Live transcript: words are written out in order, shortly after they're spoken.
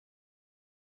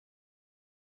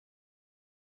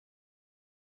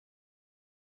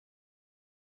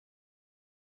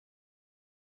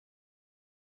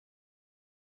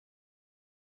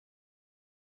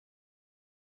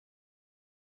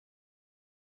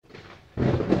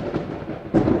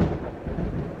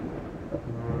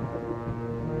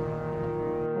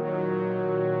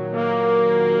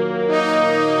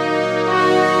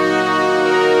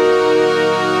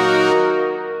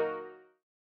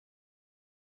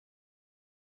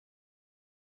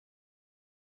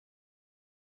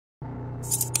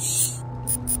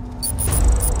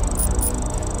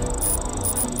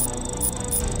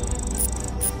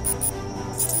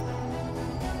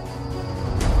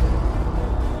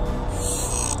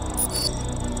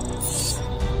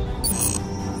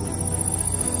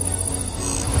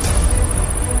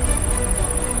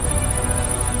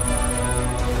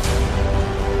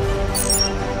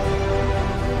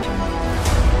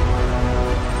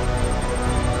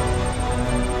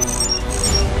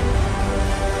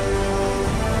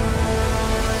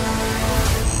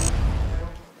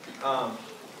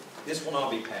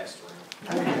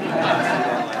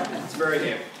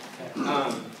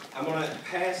I'm going to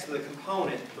pass the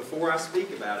component, before I speak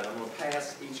about it, I'm going to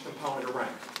pass each component around.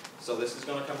 So this is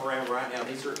going to come around right now.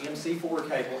 These are MC4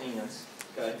 cable ends.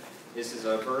 Okay? This is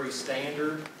a very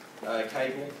standard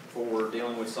cable for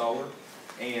dealing with solar.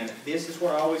 And this is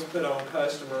what I always put on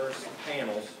customers'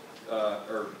 panels,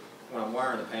 or when I'm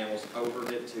wiring the panels,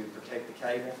 over it to protect the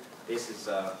cable. This is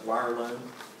wire loom.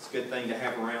 It's a good thing to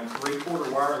have around.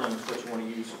 3/4 wire loom is what you want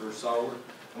to use for solar.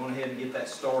 I went ahead and get that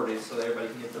started so that everybody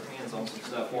can get their hands on some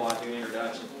stuff while I do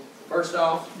introduction. First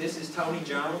off, this is Tony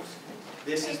Jones.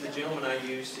 This is the gentleman I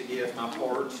use to get my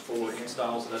parts for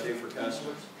installs that I do for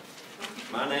customers.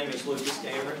 My name is Lucas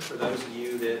Cameron, for those of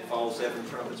you that follow Seven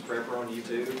Trumpets Prepper on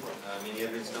YouTube. Many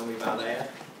of you know me by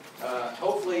that.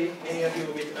 Hopefully, many of you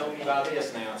will get to know me by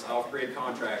this now. It's off-grid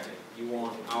contracting. You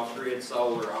want off-grid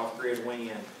solar, off-grid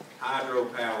wind,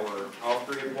 hydropower,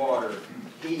 off-grid water,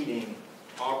 heating,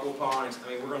 aquaponics. I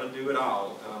mean, we're going to do it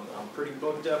all. I'm pretty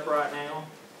booked up right now,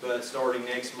 but starting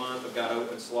next month, I've got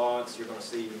open slots. You're going to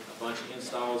see a bunch of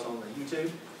installs on the YouTube.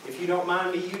 If you don't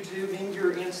mind me YouTubing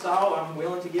your install, I'm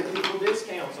willing to give people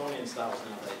discounts on installs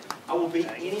nowadays. I will beat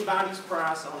anybody's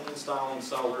price on installing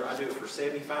solar. I do it for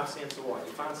 75 cents a watt.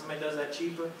 You find somebody that does that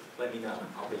cheaper, let me know.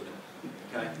 I'll beat them.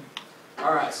 Okay?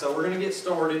 All right, so we're going to get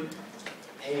started.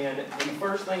 And the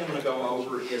first thing I'm going to go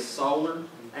over is solar.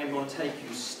 I'm going to take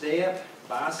you step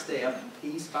by step,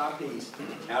 piece by piece,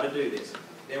 how to do this.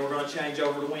 Then we're going to change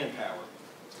over to wind power.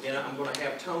 Then I'm going to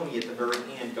have Tony at the very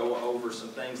end go over some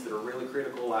things that are really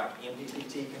critical, like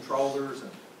MPPT controllers and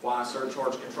why a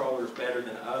surcharge controller is better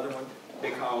than the other one.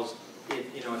 Because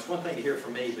it's one thing to hear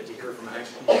from me, but to hear from an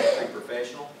actual industry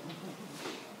professional,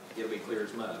 it'll be clear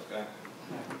as mud. Okay.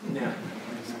 Now,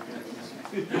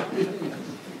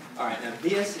 all right. Now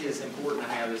this is important to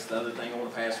have. This is the other thing I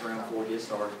want to pass around before we get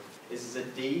started. This is a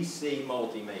DC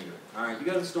multimeter. All right, you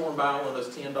go to the store and buy one of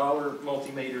those $10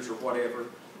 multimeters or whatever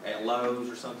at Lowe's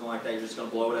or something like that. You're just going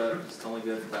to blow it up. It's only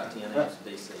good for about 10 amps of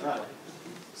DC. Right.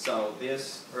 So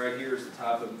this right here is the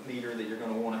type of meter that you're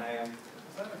going to want to have.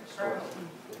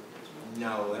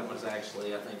 No, that was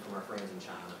actually, I think, from our friends in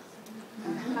China.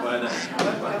 But,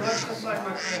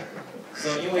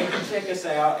 so anyway, you can check us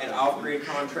out at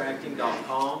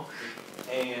offgridcontracting.com.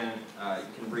 And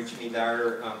you can reach me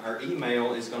there. Our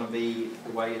email is going to be,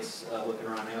 the way it's looking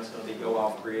right now, it's going to be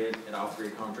gooffgrid at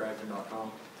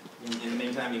offgridcontracting.com. In the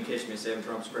meantime, you can catch me at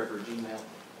 7trumpsprepper at Gmail.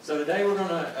 So today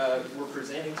we're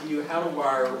presenting to you how to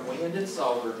wire wind and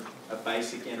solar, a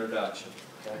basic introduction.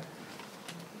 Okay.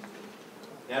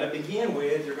 Now to begin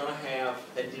with, you're going to have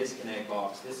a disconnect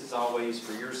box. This is always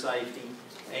for your safety,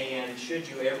 and should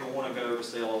you ever want to go to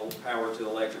sell power to the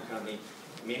electric company,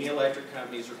 many electric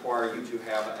companies require you to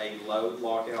have a load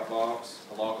lockout box,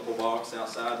 a lockable box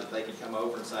outside that they can come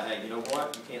over and say, hey, you know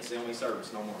what, you can't sell me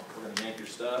service no more. We're going to yank your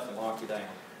stuff and lock you down.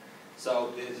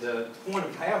 So the point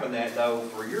of having that, though,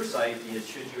 for your safety is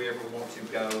should you ever want to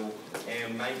go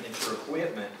and maintenance your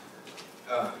equipment.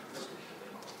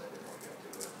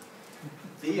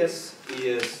 This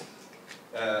is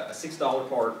a $6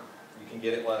 part. You can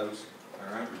get at Lowe's. All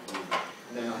right.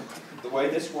 Now, the way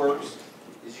this works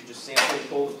is you just simply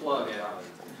pull the plug out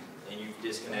and you've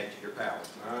disconnected your power.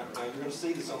 All right. Now you're going to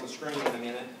see this on the screen in a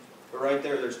minute, but right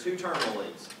there's two terminal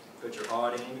leads. Put your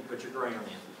hot in, you put your ground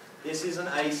in. This is an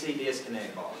AC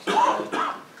disconnect box,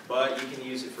 okay? But you can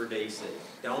use it for DC.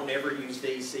 Don't ever use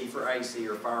DC for AC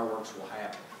or fireworks will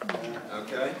happen.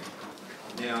 Okay.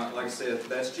 Now, like I said,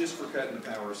 that's just for cutting the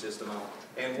power system off.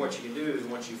 And what you can do is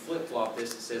once you flip-flop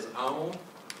this, it says on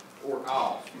or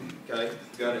off. Okay?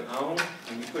 You got it on,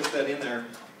 and you push that in there,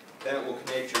 that will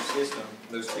connect your system.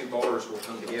 Those two bars will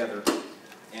come together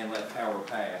and let power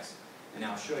pass. And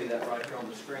I'll show you that right here on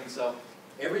the screen. So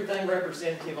everything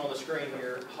representative on the screen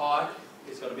here, hot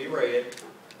is going to be red,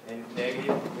 and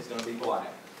negative is going to be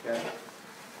black. Okay?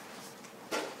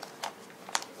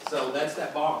 So that's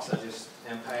that box I just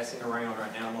am passing around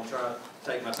right now. I'm going to try to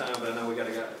take my time, but I know we got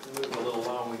to move a little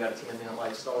long. We got a 10-minute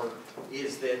late start.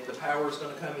 Is that the power is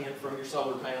going to come in from your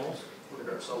solar panels? Where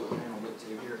did our solar panel get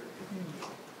to here?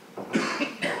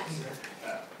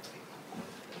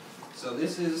 So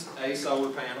this is a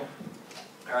solar panel.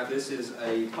 All right, this is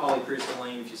a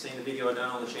polycrystalline. If you've seen the video I've done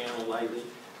on the channel lately,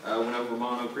 went over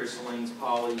monocrystallines,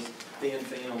 polys, thin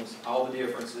films, all the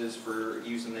differences for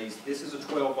using these. This is a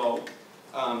 12 volt.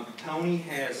 Tony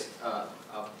has a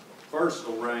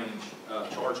versatile range of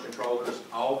charge controllers,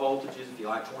 all voltages. If you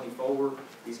like 24,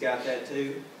 he's got that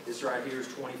too. This right here is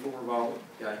 24 volt.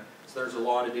 Okay, so there's a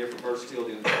lot of different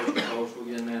versatility with charge controllers. We'll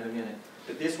get in that in a minute.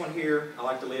 But this one here, I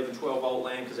like to live in 12 volt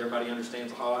land because everybody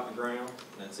understands hot and ground.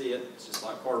 That's it. It's just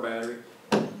like car battery.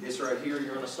 This right here,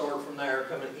 you're going to start from there,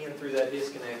 coming in through that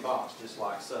disconnect box, just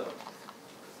like so.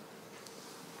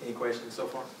 Any questions so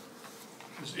far?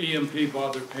 Does EMP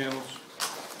bother panels?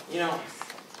 You know,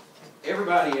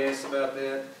 everybody asks about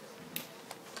that.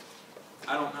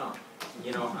 I don't know.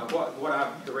 You know,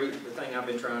 the thing I've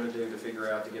been trying to do to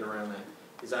figure out to get around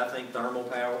that is I think thermal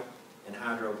power and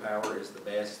hydropower is the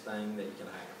best thing that you can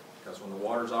have. Because when the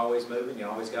water's always moving, you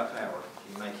always got power.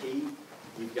 You make heat,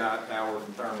 you've got power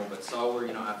from thermal. But solar,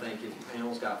 you know, I think if your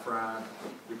panels got fried,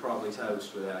 you're probably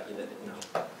toast without, you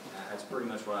know, that's pretty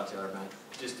much what I tell everybody,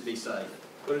 just to be safe.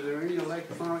 But is there any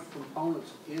electronic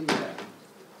components in that?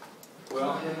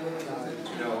 Well,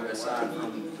 you know, aside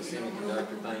from the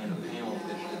semiconductor thing and the panel,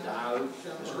 the diode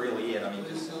is really it. I mean,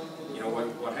 just, you know,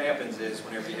 what happens is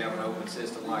whenever you have an open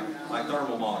system like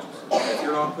thermal modules, if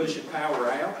you're not pushing power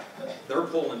out, they're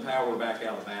pulling power back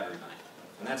out of the battery bank.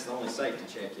 And that's the only safety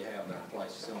check you have there in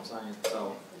place, you see what I'm saying?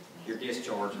 So you're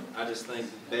discharging. I just think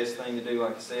the best thing to do,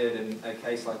 like I said, in a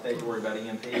case like that, you worry about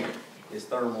EMP, is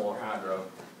thermal or hydro.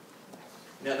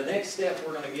 Now the next step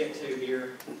we're going to get to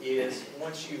here is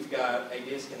once you've got a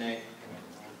disconnect,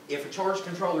 if a charge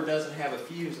controller doesn't have a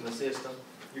fuse in the system,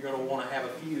 you're going to want to have a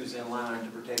fuse in line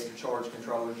to protect your charge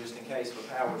controller just in case of a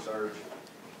power surge.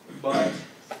 But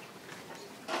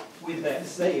with that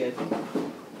said,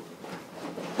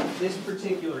 this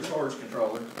particular charge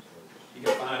controller, you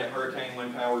can find it at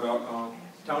hurricanewindpower.com.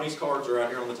 Tony's cards are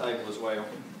out here on the table as well.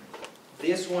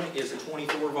 This one is a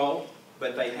 24 volt.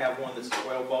 But they have one that's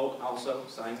 12 volt also,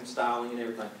 same styling and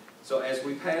everything. So as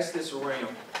we pass this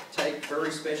around, take very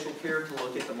special care to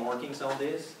look at the markings on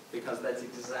this, because that's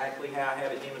exactly how I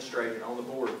have it demonstrated on the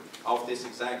board off this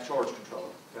exact charge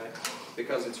controller, okay?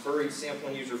 Because it's very simple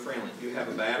and user-friendly. You have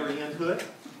a battery input,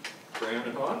 ground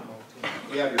and hot.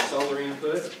 You have your solar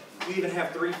input. You even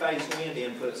have three-phase wind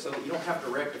input, so that you don't have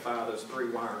to rectify those three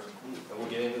wires. And we'll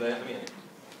get into that in a minute.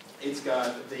 It's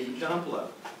got the dump load.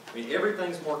 I mean,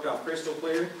 everything's marked off crystal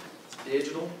clear, it's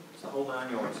digital, it's the whole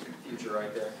 9 yards, future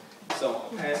right there. So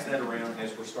I'll pass that around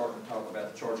as we're starting to talk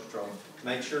about the charge controller.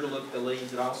 Make sure to look at the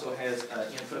leads. It also has an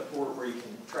input port where you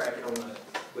can track it on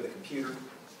with a computer.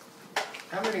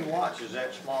 How many watts is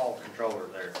that small controller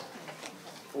there?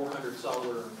 400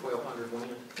 solar and 1200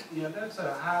 wind. Yeah, that's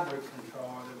a hybrid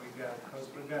controller that we got, because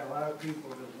we've got a lot of people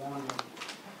that want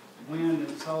wind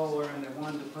and solar, and they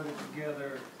wanted to put it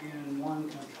together in one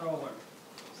controller.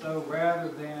 So rather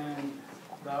than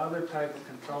the other type of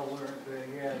controller that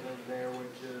he has over there,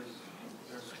 which is,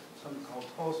 there's something called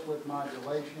pulse width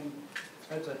modulation,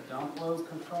 that's a dump load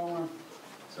controller.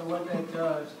 So what that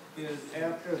does is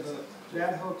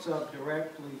that hooks up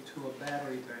directly to a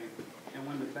battery bank. And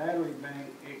when the battery bank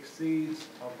exceeds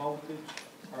a voltage,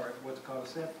 or what's called a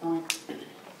set point,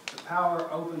 the power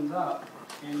opens up,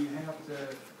 and you have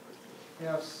to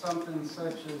have something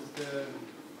such as the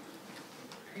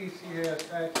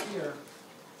PCS back here,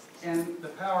 and the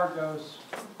power goes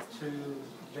to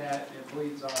that, it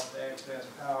bleeds off the excess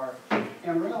power.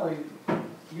 And really,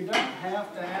 you don't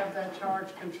have to have that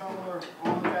charge controller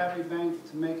on the battery bank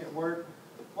to make it work.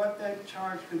 What that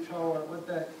charge controller, what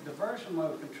that diversion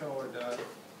load controller does,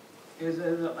 is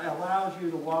it allows you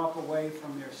to walk away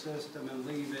from your system and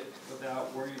leave it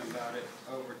without worrying about it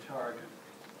overcharging.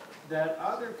 That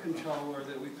other controller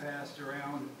that we passed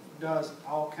around does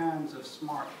all kinds of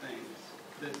smart things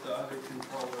that the other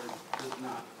controller does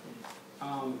not.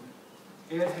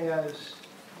 It has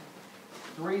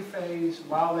three-phase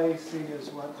wild AC is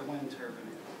what the wind turbine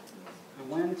is.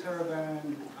 The wind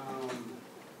turbine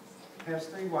has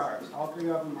 3 wires. All 3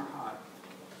 of them are hot.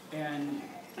 And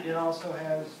it also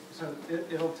has, so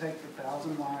it'll take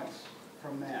 1,000 watts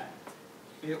from that.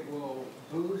 It will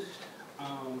boost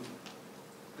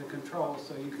the control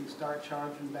so you can start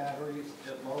charging batteries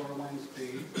at lower wind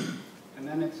speed. And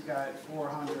then it's got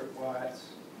 400 watts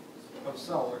of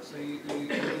solar, so you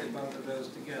get both of those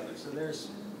together. So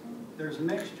there's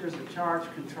mixtures of charge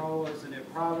controllers, and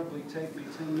it probably take me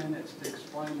 10 minutes to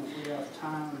explain. If we have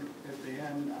time at the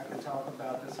end, I can talk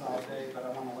about this all day, but I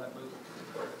want to let Luke.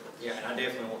 Yeah, and I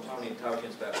definitely want Tony to talk to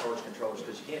us about charge controllers,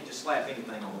 because you can't just slap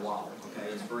anything on the wall, okay?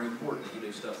 It's very important that you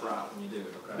do stuff right when you do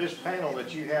it, okay? This panel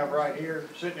that you have right here,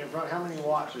 sitting in front, how many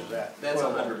watts is that? That's a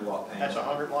 100-watt panel. That's a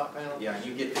 100-watt panel? Yeah,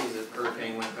 you get these at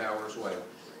Hurricane Wind Power as well.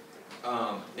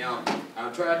 Now,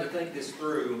 I've tried to think this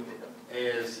through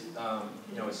as,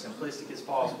 you know, as simplistic as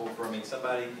possible for, I mean,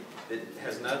 somebody that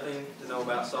has nothing to know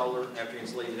about solar after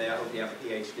it's lead it out, hope you have a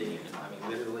PhD in it. I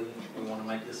mean, literally, we want to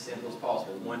make this simple as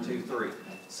possible. 1, 2, 3.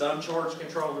 Some charge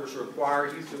controllers require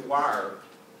you to wire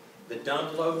the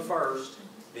dump load first,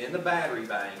 then the battery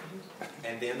bank,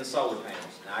 and then the solar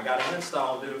panels. Now, I got an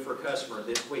install doing it for a customer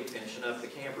this week, finishing up the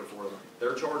camper for them.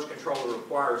 Their charge controller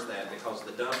requires that because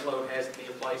the dump load has to be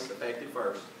in place effective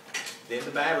first. then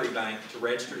the battery bank to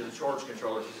register to the charge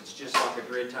controller, because it's just like a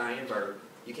grid tie inverter.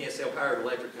 You can't sell power to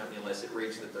electric company unless it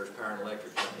reads that there's power in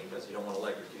electric company, because you don't want to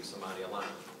electrocute somebody alone.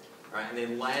 Right, and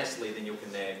then lastly, then you'll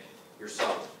connect your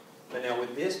solar. But now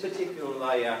with this particular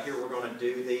layout here, we're going to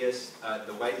do this,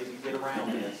 the way that you get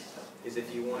around this is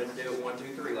if you wanted to do it 1,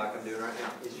 2, 3 like I'm doing right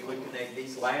now, is you would connect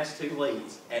these last 2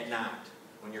 leads at night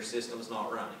when your system's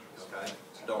not running, okay?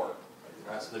 It's dark,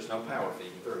 right? So there's no power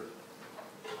feeding through.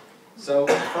 So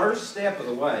the first step of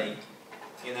the way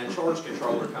in that charge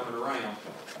controller coming around,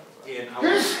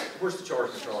 where's the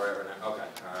charge controller at right now? Okay,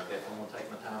 all right, I'm going to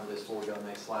take my time with this before we go to the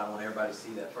next slide. I want everybody to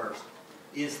see that first.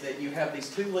 Is that you have these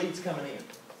 2 leads coming in.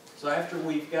 So after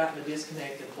we've gotten the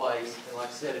disconnect in place, and like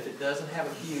I said, if it doesn't have a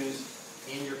fuse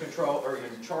in your control or your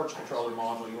charge controller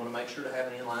module, you want to make sure to have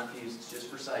an inline fuse. It's just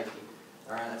for safety.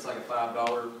 All right, that's like a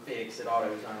 $5 fix at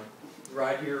AutoZone.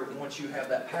 Right here, once you have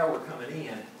that power coming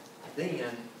in,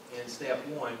 then in step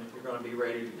 1, you're going to be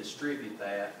ready to distribute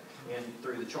that. And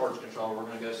through the charge controller, we're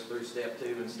going to go through step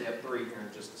 2 and step 3 here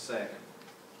in just a second.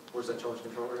 Where's that charge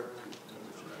controller?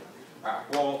 All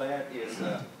right, while that is,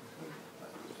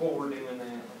 while we're doing that, let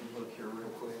me look here real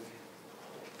quick.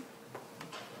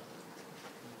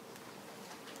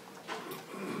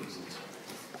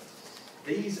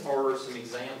 These are some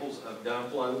examples of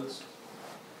dump loads.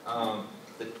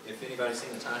 If anybody's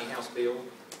seen the tiny house build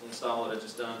install that I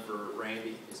just done for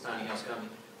Randy, his tiny house company,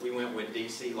 we went with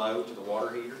DC load to the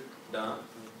water heater dump.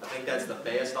 I think that's the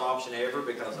best option ever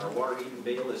because our water heating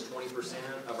bill is 20%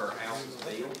 of our house's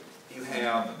bill. If you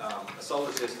have a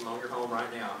solar system on your home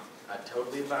right now, I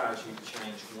totally advise you to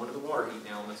change one of the water heating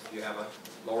elements. If you have a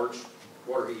large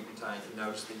water heating tank, you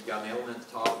notice that you've got an element at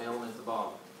the top and an element at the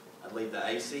bottom. I'd leave the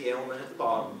AC element at the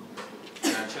bottom,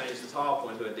 and I'd change the top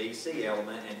one to a DC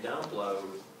element and dump load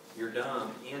your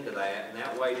dump into that, and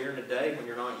that way during the day when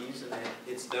you're not using it,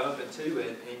 it's dumping to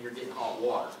it and you're getting hot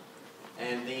water.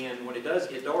 And then when it does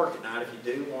get dark at night, if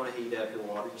you do want to heat up your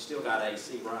water, you still got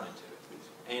AC running to it.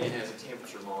 And it has a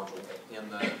temperature module in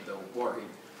the water heater.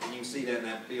 And you can see that in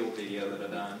that build video that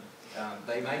I've done.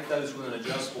 They make those with an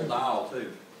adjustable dial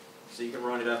too. So you can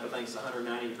run it up, I think it's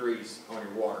 190 degrees on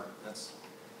your water. That's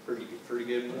pretty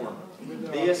good and warm.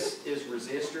 This is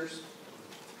resistors.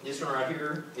 This one right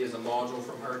here is a module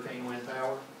from Hurricane Wind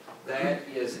Power. That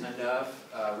is enough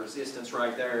resistance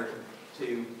right there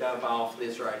to dump off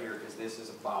this right here because this is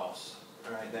a boss.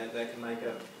 All right, that can make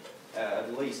up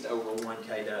at least over 1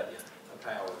 kW of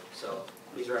power. So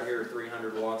these right here are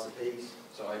 300 watts a piece.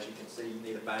 So as you can see, you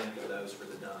need a bank of those for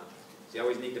the dump. So you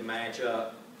always need to match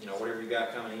up, you know, whatever you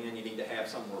got coming in, you need to have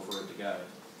somewhere for it to go.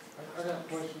 I got a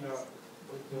question,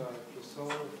 would the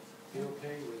solar be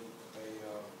okay with a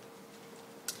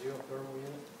geothermal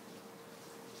unit?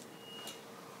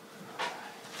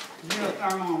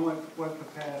 Geothermal, what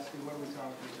capacity, what are we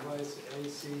talking about? Well, it's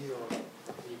AC or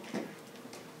heat.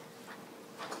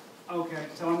 Okay,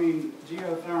 so I mean,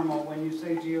 geothermal, when you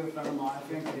say geothermal, I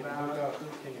think Can you about,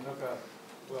 hook up,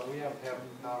 well, we have to have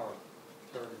power,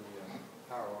 turn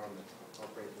the power on to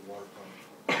operate the water pump.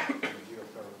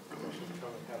 Geothermal,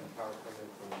 having power come in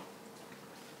from,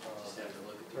 Just have to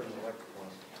look at turn the electric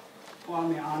on. well, I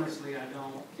mean, honestly, I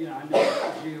don't, you know, I know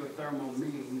what geothermal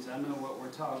means, I know what we're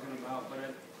talking about, but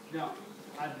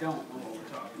I don't know what we're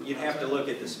talking about. You'd have to look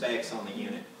at the specs on the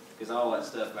unit because all that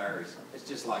stuff varies. It's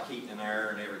just like heating and air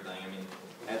and everything. I mean,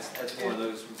 that's one of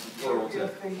those worlds.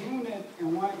 If the unit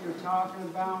and what you're talking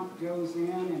about goes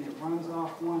in and it runs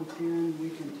off 110, we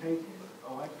can take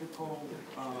electrical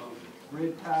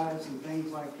grid ties and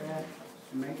things like that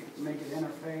and make it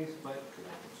interface, but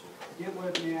get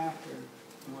with me after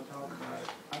and we'll talk about it.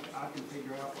 I can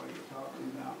figure out what you're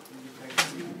talking about. You take it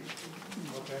from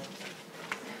there. Okay.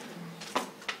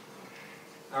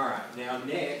 All right, now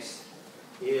next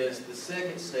is the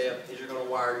second step is you're going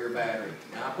to wire your battery.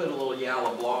 Now I put a little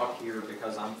yellow block here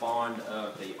because I'm fond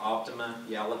of the Optima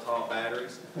yellow top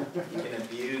batteries. You can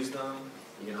abuse them,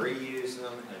 you can reuse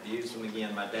them, and abuse them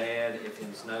again. My dad, if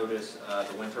you've noticed,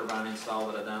 the wind turbine install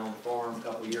that I done on the farm a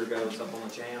couple of years ago, it's up on the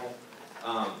channel.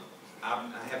 I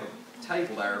have a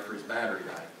table there for his battery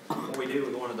bank. What we do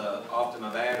with one of the Optima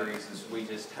batteries is we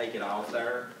just take it off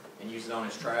there and use it on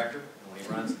his tractor. And when he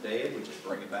runs dead, we just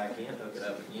bring it back in, hook it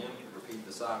up again, repeat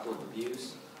the cycle of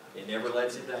abuse. It never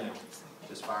lets it down.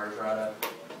 Just fires right up.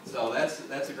 So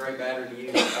that's a great battery to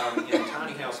use. In a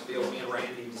tiny house build, me and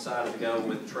Randy decided to go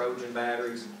with Trojan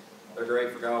batteries. They're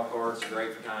great for golf carts,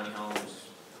 great for tiny homes,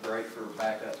 great for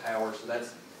backup power. So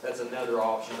that's another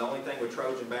option. The only thing with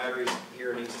Trojan batteries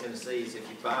here in East Tennessee is if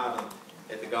you buy them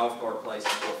at the golf cart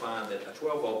places, you'll find that a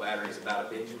 12-volt battery is about a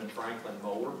Benjamin Franklin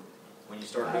mower when you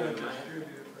start doing the math.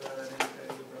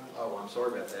 Oh, I'm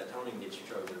sorry about that. Tony can get you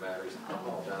Trojan batteries. I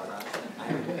apologize.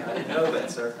 I didn't know that,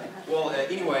 sir. Well,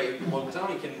 anyway,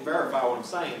 Tony can verify what I'm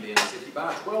saying is, if you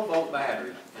buy a 12-volt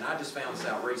battery, and I just found this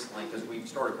out recently because we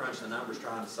started crunching the numbers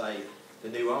trying to save the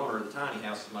new owner of the tiny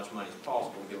house as much money as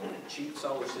possible, give them a cheap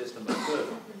solar system but good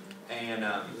one. And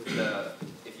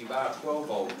if you buy a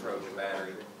 12-volt Trojan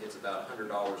battery, it's about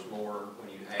 $100 more when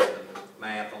you add the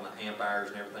math on the amp hours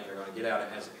and everything they're going to get out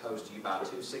of it, as opposed to you buy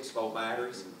two 6-volt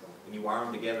batteries and you wire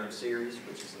them together in series,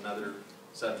 which is another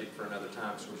subject for another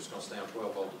time, so we're just going to stay on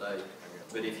 12-volt today.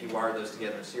 But if you wire those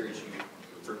together in series,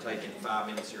 for taking 5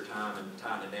 minutes of your time and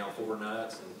tightening down 4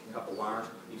 nuts and a couple wires,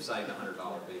 you've saved a $100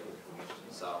 bill.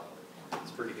 So it's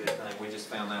a pretty good thing. We just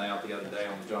found that out the other day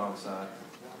on the job site.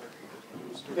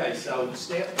 Okay, so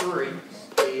step 3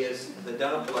 is the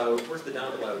dump load. Where's the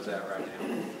dump loads at right now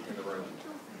in the room?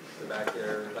 They're back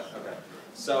there. Okay.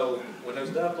 So when those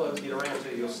dump loads get around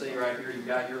to you, you'll see right here you've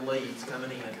got your leads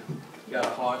coming in. You've got a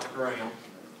hot ground.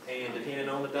 And depending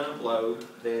on the dump load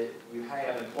that you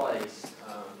have in place,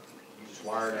 you just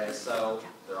wire it as so.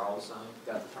 They're all the same.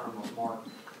 You've got the terminals marked.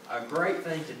 A great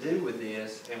thing to do with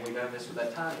this, and we've done this with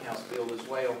that tiny house build as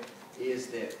well, is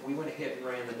that we went ahead and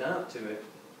ran the dump to it.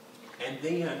 And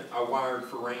then I wired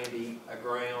for Randy a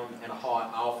ground and a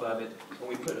hot off of it, and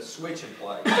we put a switch in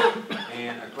place.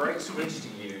 And a great switch to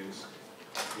use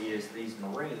is these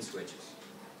marine switches,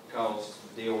 because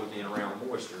deal with being around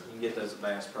moisture. You can get those at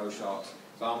Bass Pro Shops.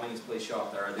 By all means, please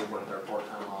shop there. I do work there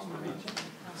part-time loss prevention.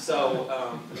 So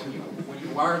when you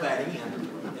wire that in,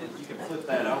 you can flip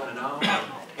that on and off,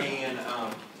 and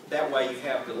that way you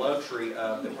have the luxury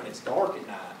of that when it's dark at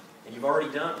night, and you've already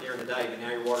dumped during the day, but now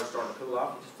your water's starting to cool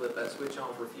off, you just flip that switch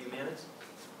on for a few minutes,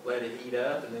 let it heat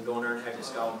up, and then go in there and have your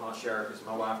scalding hot shower, because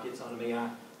my wife gets on to me,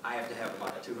 I have to have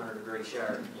like a 200-degree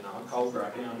shower. You know, I'm cold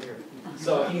right down here.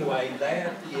 So anyway,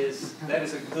 that is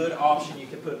a good option you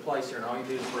can put in place here, and all you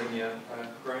do is bring your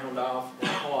ground off and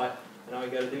hot, and all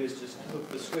you got to do is just hook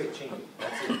the switch in.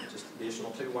 That's it, just additional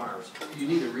 2 wires. Do you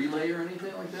need a relay or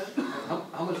anything like that?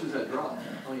 How much does that draw?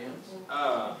 20 amps?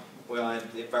 Well,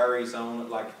 it varies on,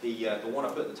 like the one I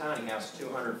put in the tiny house is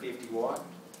 250 watt,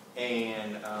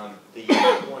 and the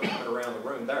one I put around the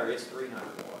room there is 300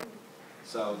 watt.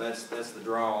 So that's the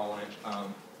draw on it.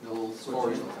 The little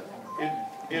switch.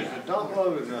 Is the dump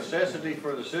load a necessity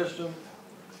for the system?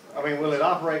 I mean, will it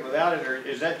operate without it, or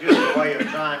is that just a way of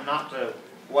trying not to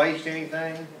waste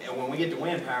anything? And when we get to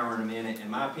wind power in a minute, in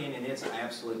my opinion, it's an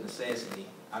absolute necessity.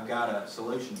 I've got a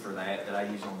solution for that I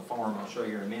use on the farm. I'll show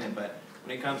you in a minute. But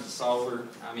when it comes to solar,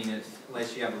 I mean,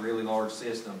 unless you have a really large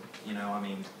system, you know, I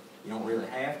mean, you don't really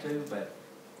have to. But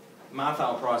my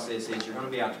thought process is you're going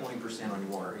to be out 20% on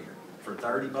your water heater. For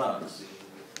 $30,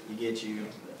 you get you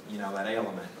know, that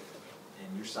element,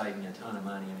 and you're saving a ton of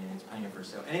money. I mean, it's paying for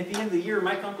itself. And at the end of the year,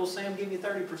 make Uncle Sam give you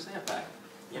 30% back,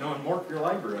 you know, and work your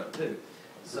labor up too.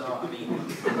 So, I mean,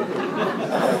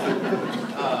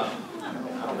 I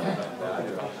don't know about that.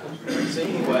 So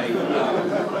anyway,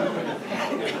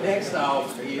 next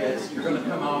off is you're going to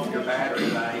come off your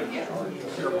battery bank.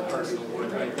 Terrible personal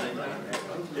word, right?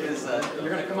 You're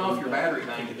going to come off your battery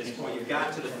bank at this point. You've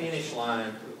got to the finish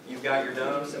line. You've got your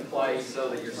dumps in place so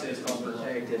that your system's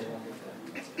protected.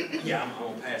 Yeah, I'm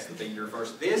going to pass the beater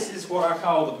first. This is what I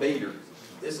call the beater.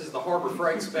 This is the Harbor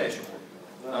Freight Special.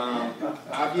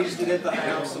 I've used it at the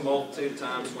house a multitude of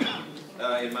times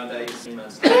in my days.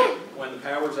 When the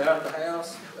power's out at the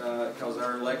house, because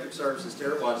our electric service is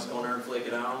terrible, I just go in there and flick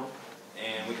it on,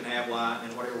 and we can have light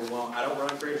and whatever we want. I don't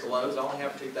run critical loads. I only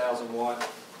have 2,000 watt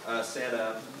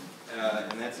setup,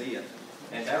 and that's it.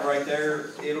 And that right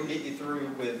there, it'll get you through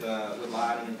with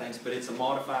lighting and things, but it's a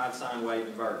modified sine wave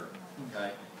inverter,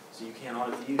 okay? So you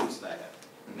cannot abuse that.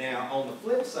 Now, on the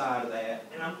flip side of that,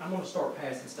 and I'm going to start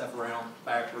passing stuff around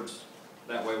backwards,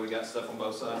 that way we got stuff on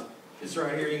both sides. This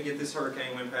right here, you can get this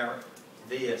hurricane wind power.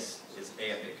 This is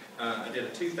epic. I did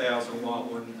a 2,000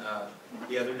 watt one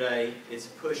the other day. It's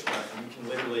a push button. You can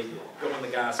literally go in the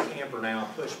guy's camper now,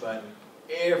 push button.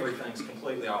 Everything's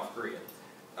completely off grid.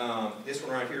 This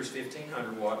one right here is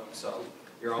 1,500 watt, so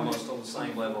you're almost on the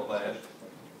same level of that.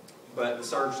 But the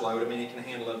surge load, I mean, it can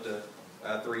handle up to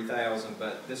 3,000,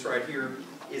 but this right here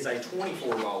is a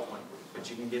 24 volt one, but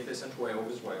you can get this in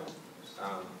 12 as well.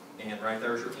 And right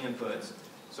there's your inputs.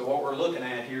 So what we're looking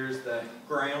at here is the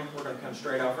ground. We're going to come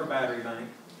straight off our battery bank,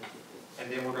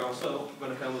 and then we're also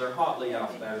going to come with our hot lead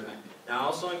off the battery bank. Now I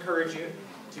also encourage you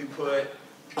to put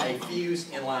a fuse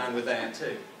in line with that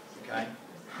too, okay?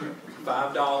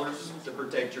 $5 to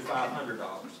protect your $500.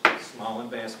 Small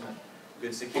investment,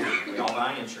 good security. We all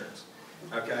buy insurance,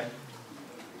 okay?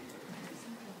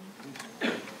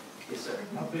 Yes, sir.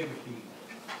 How big a key?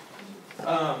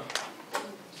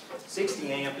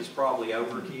 60 amp is probably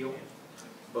overkill,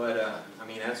 but I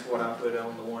mean, that's what I put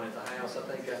on the one at the house. I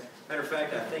think, matter of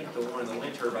fact, I think the one in the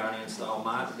wind turbine install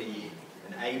might be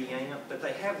an 80 amp, but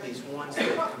they have these ones that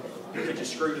you can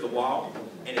just screw to the wall,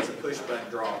 and it's a push button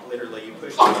drop. Literally, you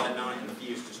push the button on it and the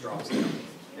fuse just drops down.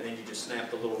 And then you just snap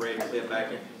the little red clip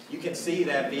back in. You can see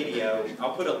that video.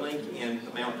 I'll put a link in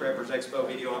the Mount Preppers Expo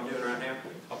video I'm doing right now.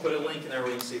 I'll put a link in there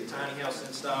where you can see the tiny house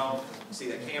install, you can see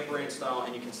the camper install,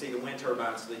 and you can see the wind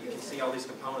turbine so that you can see all these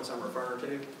components I'm referring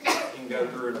to. You can go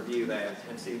through and review that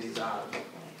and see these items.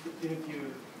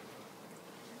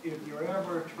 If you're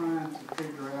ever trying to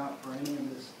figure out for any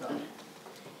of this stuff,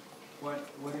 what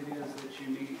it is that you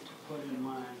need to put in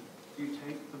mind, you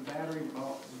take the battery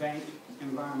bank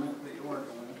environment that you're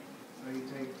working with. So you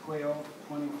take 12,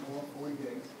 24, 40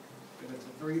 gigs. If it's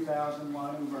a 3,000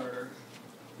 watt inverter,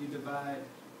 you divide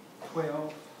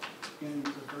 12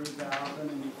 into 3,000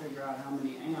 and you figure out how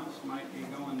many amps might be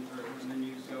going through, and then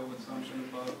you go with something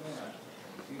above that.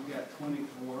 If you've got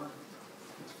 24,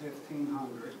 it's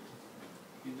 1,500.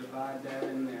 You divide that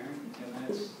in there, and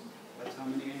that's how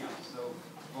many amps. So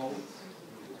volts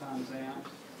times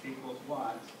amps equals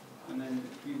watts, and then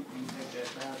you take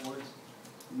that backwards,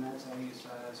 and that's how you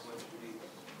size what you need.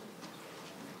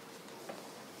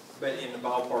 But in the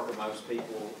ballpark of most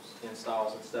people's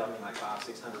installs and stuff, in like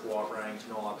 500-600 watt range,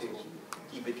 a lot of people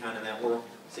keep it kind of in that world,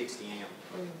 60 amp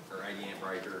or 80 amp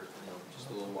breaker, just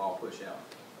a little wall push out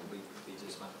would be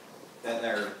just fine. That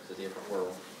there is a different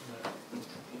world.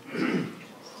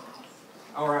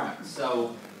 All right,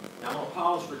 so now I'm going to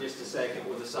pause for just a second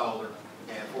with the solar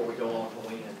before we go on to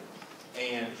wind.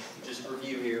 And just a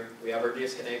review here, we have our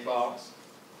disconnect box.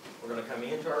 We're going to come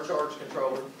into our charge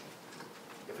controller.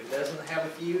 If it doesn't have a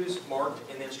fuse marked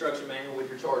in the instruction manual with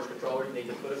your charge controller, you need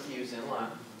to put a fuse in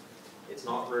line. It's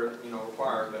not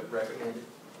required, but recommended.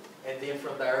 And then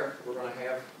from there, we're going to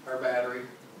have our battery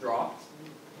drop.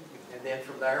 And then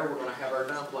from there, we're going to have our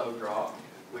dump load drop,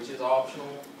 which is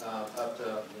optional up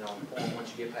to,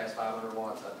 once you get past 500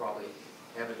 watts, I'd probably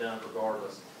have it done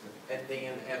regardless. And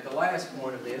then at the last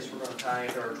point of this, we're going to tie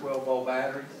into our 12-volt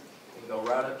battery and go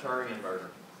right up to our inverter.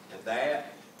 And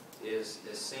that is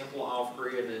as simple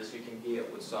off-grid as you can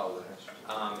get with solar.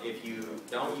 If you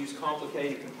don't use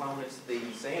complicated components, the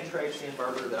Sandtrax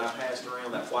inverter that I passed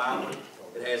around, that white one,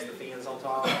 it has the fins on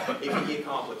top, it can get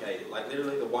complicated. Like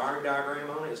literally the wiring diagram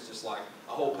on it is just like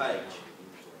a whole page.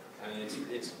 I mean,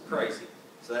 it's crazy.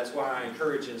 So that's why I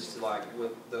encourage us to, like,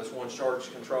 with those one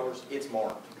charge controllers, it's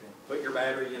marked. Put your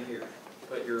battery in here.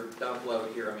 Put your dump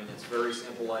load here. I mean, it's very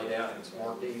simple laid out and it's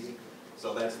marked easy.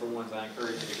 So that's the ones I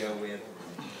encourage you to go with.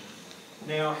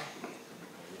 Now,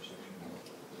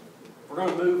 we're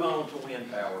going to move on to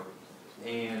wind power.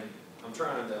 And I'm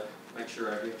trying to make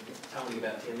sure I give Tony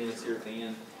about 10 minutes here at the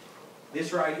end.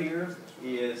 This right here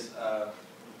is, turn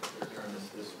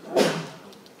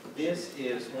this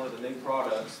is one of the new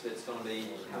products that's going to be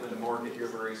coming to market here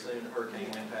very soon, hurricane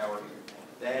wind power.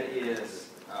 That is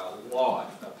a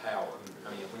lot of power.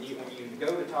 I mean, when you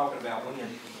go to talking about wind,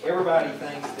 everybody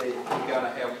thinks that you've got to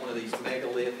have one of these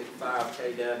megalithic 5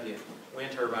 kW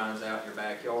wind turbines out in your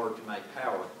backyard to make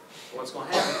power. What's going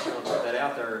to happen is you're going to put that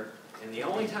out there, and the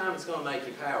only time it's going to make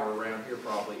you power around here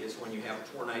probably is when you have a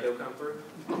tornado come through.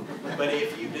 But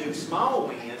if you do small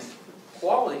winds,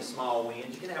 quality small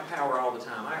winds, you can have power all the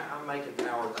time. I'm making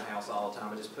power at the house all the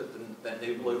time. I just put that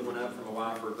new blue one up from my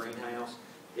wife for a greenhouse.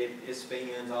 It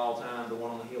spins all the time. The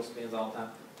one on the hill spins all the time.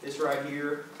 This right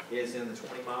here is in the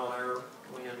 20-mile-an-hour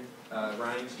wind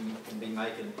range, and you can be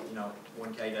making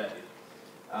 1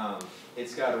 kW.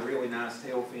 It's got a really nice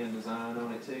tail fin design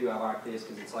on it too. I like this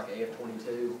because it's like a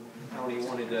F-22. Tony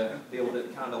wanted to build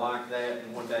it kind of like that,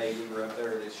 and one day we were up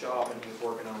there at his shop and he was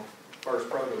working on first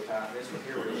prototype. This one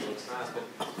here really looks nice, but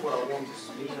what I want to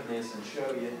spin this and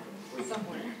show you, if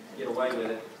we can get away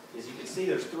with it, is you can see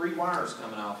there's 3 wires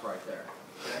coming off right there.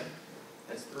 Okay?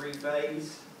 That's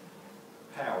 3-phase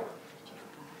power.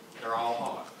 They're all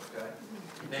hot. Okay?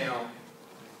 Now,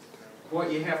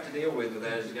 what you have to deal with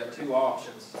that is you've got 2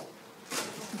 options.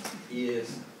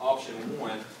 Is option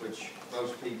 1, which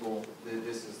most people,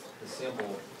 this is the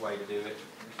simple way to do it,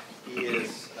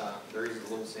 is there is a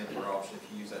little simpler option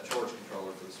if you use that charge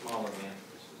controller for the smaller end.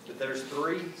 But there's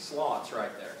 3 slots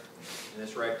right there in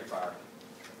this rectifier.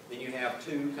 Then you have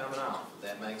 2 coming off.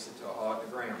 That makes it to a hot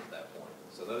to ground at that point.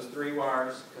 So those 3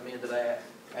 wires come into that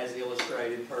as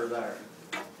illustrated per there.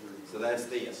 So that's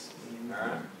this.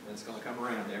 Alright? And it's going to come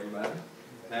around to everybody.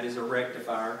 That is a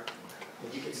rectifier.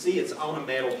 And you can see it's on a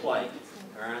metal plate.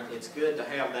 Alright? It's good to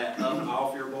have that up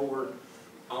off your board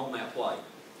on that plate.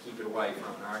 Keep it away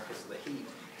from it, alright, because of the heat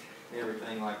and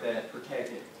everything like that, protect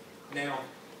it. Now,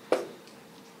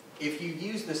 if you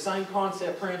use the same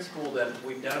concept principle that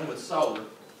we've done with solar,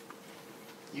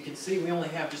 you can see we only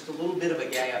have just a little bit of a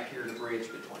gap here to bridge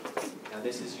between. Now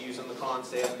this is using the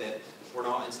concept that we're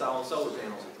not installing solar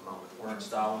panels at the moment, we're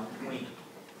installing wind.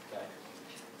 Okay.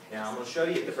 Now I'm going to show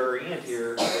you at the very end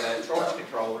here that charge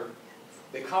controller.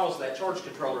 Because that charge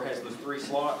controller has those 3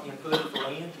 slot input for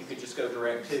wind, you could just go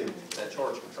direct to that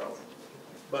charge controller.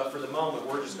 But for the moment,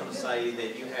 we're just going to say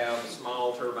that you have a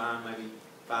small turbine, maybe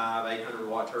 800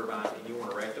 watt turbine, and you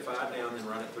want to rectify it down and then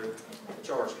run it through the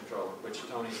charge controller, which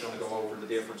Tony's going to go over the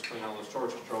difference between all those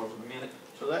charge controllers in a minute.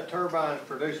 So that turbine is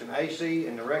producing AC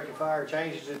and the rectifier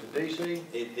changes it to DC?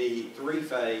 The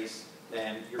 3-phase,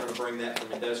 and you're going to bring that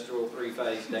from industrial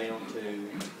 3-phase down to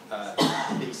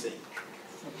DC.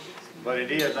 But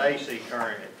it is AC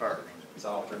current at first. It's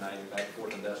alternating back and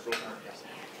forth industrial current.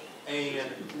 And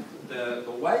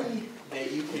the way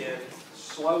that you can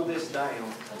slow this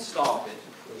down and stop it,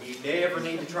 you never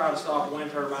need to try to stop a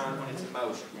wind turbine when it's in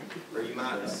motion, or you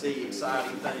might see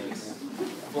exciting things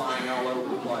flying all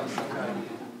over the place, okay?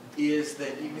 Is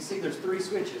that you can see there's 3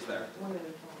 switches there.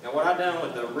 Now what I've done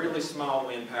with the really small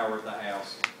wind power at the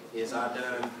house is I've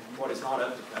done what is not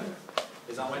up to code,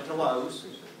 is I went to Lowe's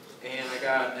and I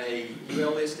got a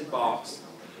UL listed box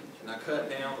and I cut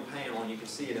down the panel and you can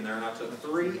see it in there, and I took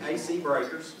 3 AC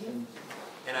breakers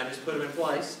and I just put them in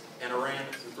place and I ran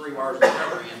the 3 wires of the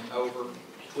cover in over,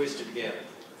 twisted together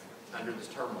under this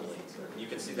terminal leads. You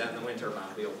can see that in the wind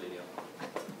turbine build video.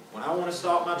 When I want to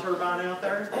stop my turbine out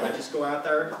there, I just go out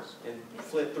there and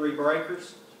flip 3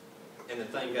 breakers and the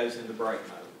thing goes into brake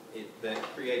mode. That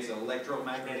creates an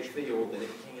electromagnetic field that it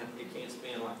can't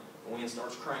spin. Like the wind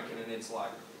starts cranking and it's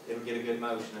like it'll get a good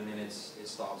motion and then it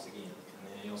stops again. And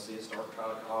then you'll see it start to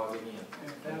cog again.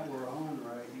 If that were on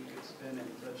right, you could spin it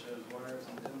such as wires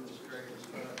and demonstrators,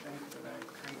 but I think that I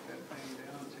crank that thing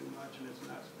down too much and it's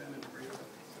not spinning for you.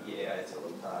 Yeah, it's a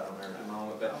little tight on there at the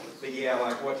moment. But yeah,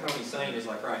 like what Tony's saying is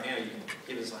like right now you can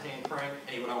give us a hand crank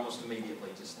and it would almost immediately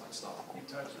just like stop. You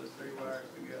touch those 3 wires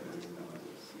together.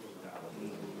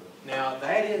 Now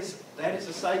that is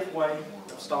a safe way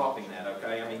of stopping that,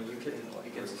 okay? I mean you can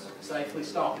safely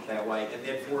stop it that way. And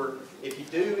then if you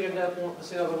do end up wanting to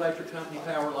sell the electric company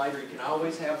power later, you can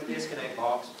always have the disconnect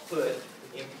box put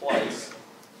in place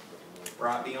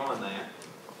right beyond that,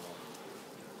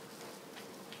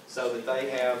 so that they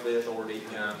have the authority to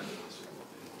come and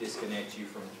disconnect you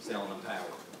from selling the power.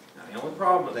 Now the only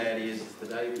problem with that is the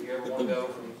day that you ever want to go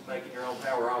from making your own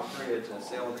power off grid to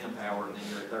selling them power, and then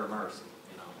you're at their mercy,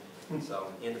 you know.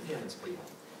 So independence, people.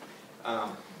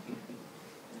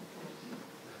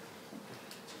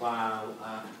 Why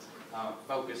I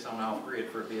focus on off grid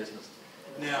for a business.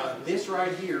 Now this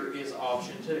right here is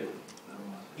option 2.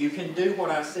 You can do what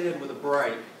I said with a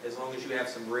brake as long as you have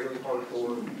some really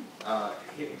hardcore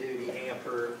heavy-duty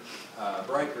ampere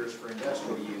breakers for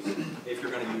industrial use if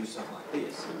you're going to use something like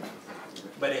this.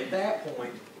 But at that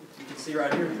point, you can see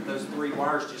right here that those 3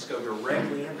 wires just go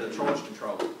directly into the charge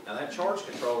controller. Now that charge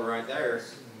controller right there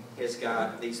has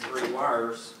got these 3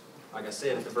 wires, like I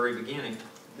said at the very beginning.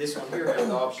 This one here has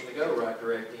the option to go right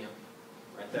direct in,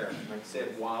 right there. Like I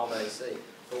said, wild AC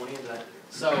going into that.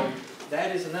 So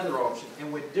that is another option.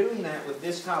 And with doing that with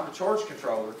this type of charge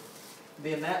controller,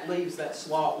 then that leaves that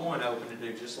slot 1 open to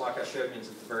do, just like I showed you at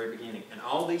the very beginning. And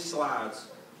all these slides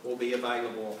will be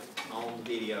available on the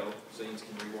video, so you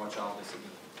can rewatch all this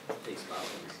again, piece by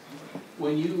piece.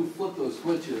 When you flip those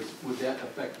switches, would that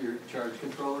affect your charge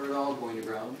controller at all, going to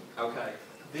ground? Okay.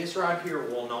 This right here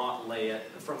will not let,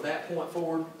 from that point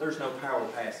forward, there's no power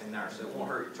passing there, so it won't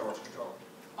hurt your charge controller.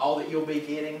 All that you'll be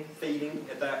feeding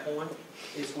at that point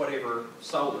is whatever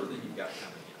solar that you've got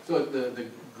coming in. So the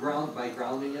ground, by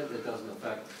grounding it, it doesn't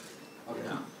affect? Okay.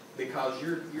 No, because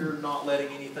you're not letting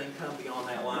anything come beyond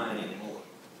that line anymore.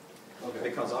 Okay.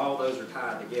 Because all those are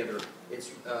tied together. It's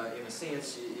in a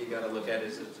sense you got to look at it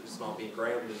as it's not being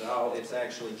grounded at all. It's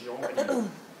actually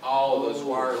joining all those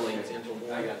wire links into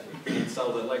one. I got you. And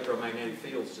so the electromagnetic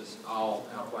field's just all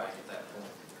out of whack at that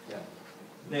point. Yeah.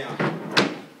 Now,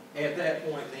 at that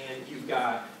point, then you've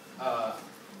got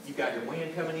your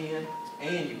wind coming in,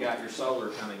 and you've got your solar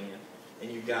coming in,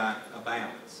 and you've got a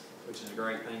balance, which is a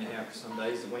great thing to have. Because some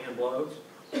days the wind blows,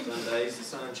 some days the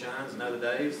sun shines, and other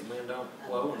days the wind don't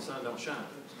blow and the sun don't shine.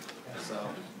 So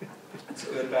it's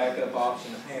a good backup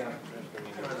option to have.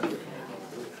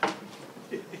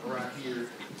 Right here.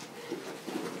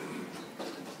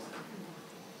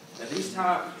 Now these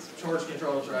type charge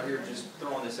controllers right here, just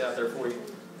throwing this out there for you.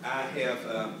 I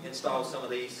have installed some of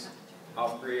these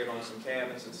off-grid on some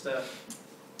cabinets and stuff.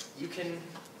 You can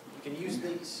use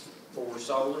these for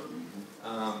solar,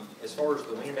 As far as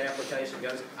the wind application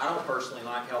goes, I don't personally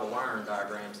like how the wiring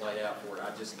diagram's laid out for it.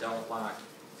 I just don't like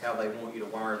how they want you to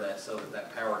wire that so that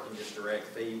that power can just direct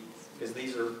feed, because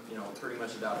these are, you know, pretty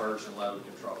much a diversion load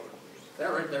controller.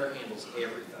 That right there handles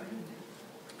everything,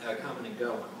 coming and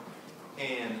going.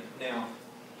 And now,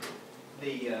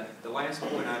 the last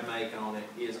point I'd make on it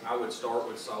is I would start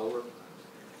with solar.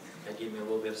 They give me a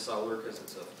little bit of solar because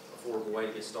it's a affordable way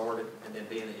to get started, and then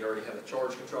being that you already have a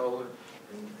charge controller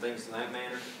and things in that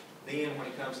manner, then when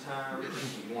it comes time,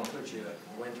 you want to put your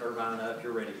wind turbine up,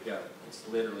 you're ready to go. It's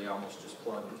literally almost just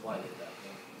plug and play at that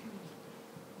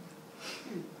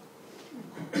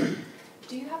point.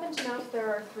 Do you happen to know if there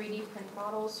are 3D print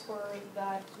models for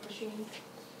that machine?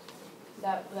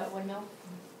 That windmill?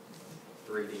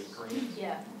 3D print.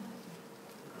 Yeah.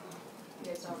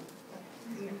 You guys don't?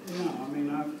 No, I mean,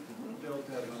 I've built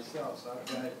that myself, so I've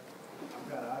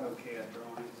got AutoCAD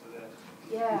drawings of that.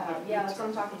 Yeah, that's what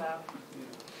I'm talking about, Yeah.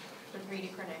 for 3D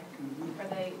printing. Mhm. Are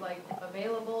they like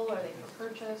available, or are they for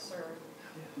purchase, or?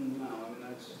 No, I mean,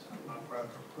 that's my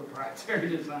proprietary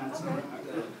design, so. Okay. I-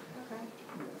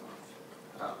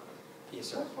 Okay. Yes,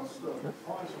 sir. What's the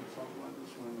price of something like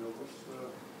this windmill?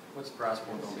 What's the price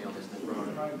point going to be on this new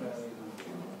product? Right about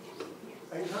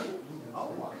 800? Oh,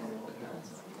 wow.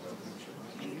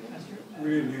 We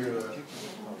didn't hear that.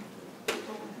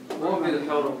 What would be the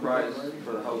total price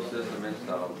for the whole system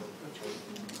installed?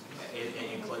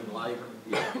 Including labor?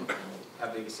 Yeah. How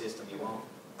big a system you want?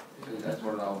 That's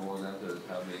what it all boils down to, is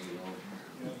how big you want.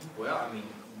 Well, I mean,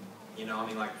 you know,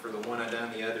 like for the one I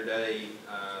done the other day,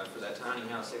 for that tiny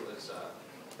house, it was, I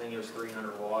think it was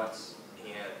 300 watts.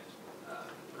 He had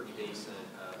pretty decent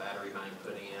battery bank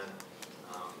put in,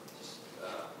 just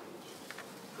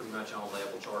pretty much on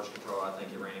level charge control. I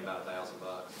think it ran about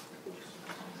 $1,000.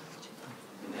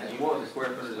 And what was the square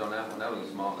footage on that one? That was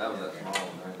a small, that was that small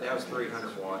one, right? That was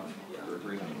 300 watts. Or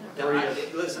 300. Now,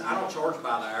 listen, I don't charge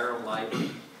by the hour on labor.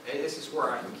 This is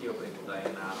where I can kill people day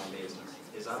and night on business.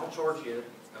 Is I don't charge you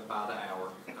by the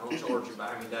hour. I don't charge you by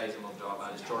how many days I'm on job.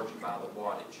 I just charge you by the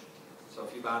wattage. So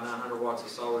if you buy 900 watts of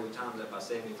solar, you times that by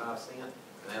 75 cents, and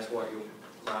that's what you'll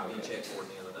buy me a check for at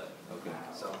the end of the day. Okay.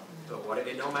 So, but what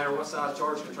it don't matter what size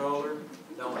charge controller,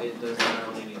 it doesn't matter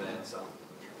on any of that. So,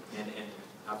 and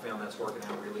I found that's working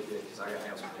out really good because I got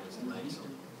house plans to make. So,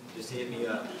 just hit me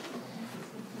up.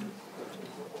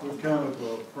 What kind of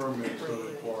permits are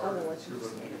required if you're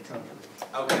living in the country?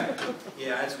 Okay,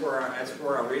 yeah, that's where I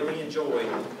really enjoy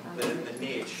the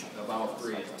niche of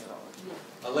off-grid.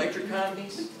 Electric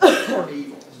companies are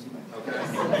evil, okay?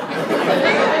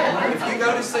 If you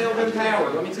go to sell them power,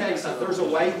 let me tell you something, there's a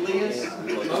wait list.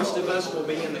 Most of us will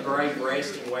be in the grave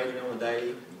resting, waiting on the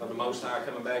day of the Most High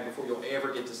coming back before you'll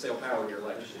ever get to sell power to your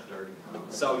electric.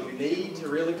 So you need to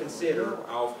really consider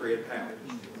off-grid power.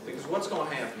 Because what's going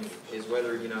to happen is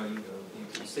whether, you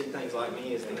see things like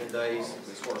me as the end days,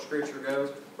 as far as scripture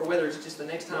goes, or whether it's just the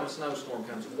next time a snowstorm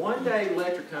comes. One day, the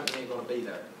electric company ain't going to be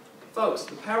there. Folks,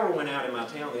 the power went out in my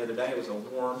town the other day. It was a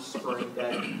warm spring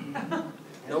day.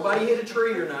 Nobody hit a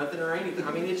tree or nothing or anything.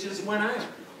 I mean, it just went out.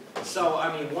 So,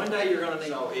 I mean, one day you're going to need,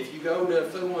 so if you go to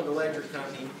fool with the electric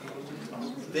company,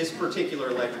 this particular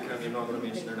electric company, I'm not going to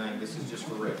mention their name, this is just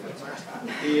for reference,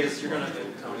 is you're going to,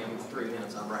 Tony, I'm 3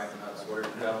 minutes, I'm wrapping up, so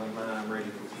whatever you got on your mind, I'm ready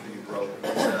for you to roll.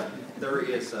 There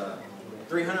is a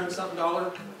 $300 and something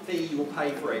fee you will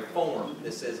pay for a form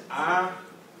that says, I,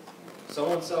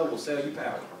 so-and-so, will sell you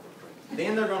power.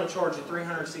 Then they're going to charge you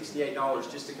 $368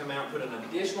 just to come out and put an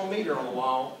additional meter on the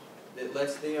wall that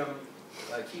lets them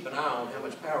keep an eye on how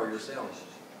much power you're selling.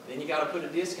 Then you got to put a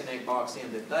disconnect box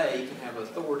in that they can have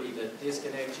authority to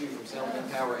disconnect you from selling them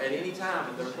power at any time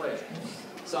at their pleasure.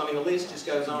 So I mean the list just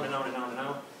goes on and on and on and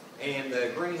on. And the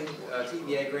green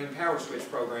TVA Green Power Switch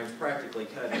program is practically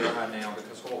cut dry now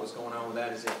because what was going on with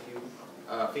that is if you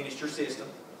finished your system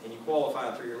and you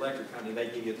qualified through your electric company, they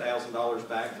give you $1,000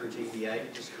 back through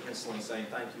TVA, just instantly saying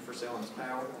thank you for selling us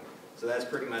power. So that's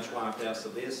pretty much wiped out. So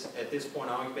this, at this point,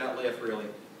 all you've got left really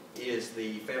is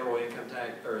the federal income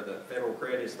tax, or the federal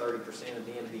credit is 30% at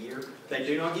the end of the year. They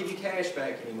do not give you cash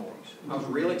back anymore. I was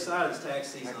really excited this tax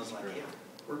season. I was like, yeah,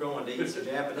 we're going to eat some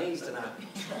Japanese tonight.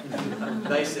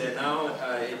 They said, no,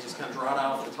 it just comes right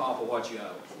off the top of what you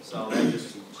owe. So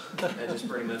that just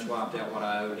pretty much wiped out what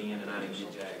I owed in, and I didn't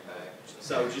get jack back.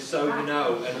 So just so you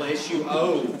know, unless you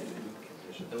owe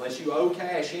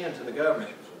cash in to the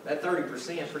government, that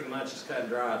 30% pretty much is cut and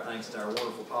dry thanks to our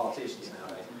wonderful politicians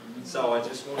nowadays. So I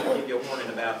just want to give you a warning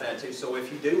about that too. So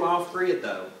if you do off-grid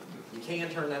though, you can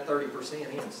turn that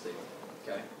 30% in still,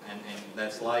 okay? And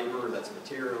that's labor, that's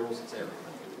materials, it's everything.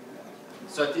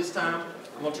 So at this time,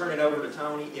 I'm going to turn it over to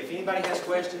Tony. If anybody has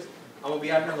questions, I'm gonna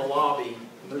be out here in the lobby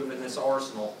moving this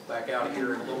arsenal back out of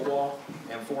here in a little while.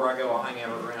 And before I go, I'll hang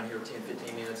out around here 10,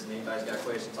 15 minutes, and anybody's got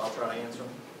questions, I'll try to answer them.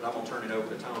 But I'm gonna turn it over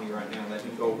to Tony right now, and let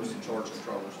him go over some charge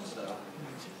controllers and stuff.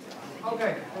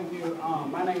 Okay, thank you.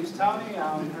 My name's Tony.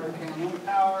 I'm Hurricane Wind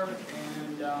Power,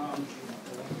 and I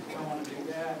want to do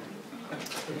that.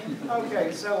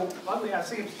 Okay, so I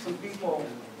see some people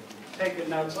taking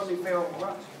notes. Let me figure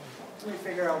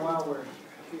out why we're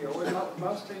here.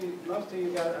 Most of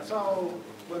you guys, I saw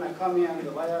when I come in,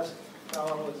 the last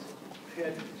fellow I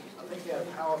think he had a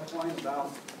PowerPoint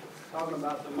about talking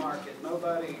about the market.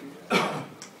 Nobody,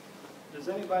 does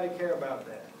anybody care about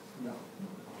that? No.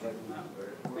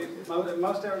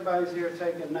 Most everybody's here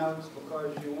taking notes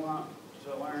because you want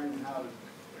to learn how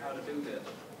to do this.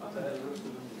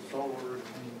 Solar,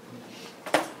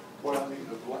 what I need,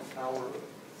 the black power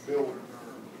builder.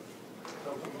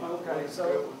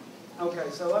 Okay,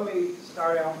 so let me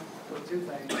start out with two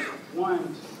things.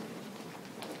 One,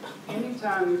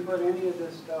 anytime you put any of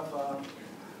this stuff up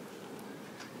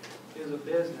is a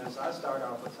business, I start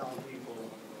off with telling people,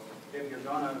 if you're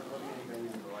gonna put anything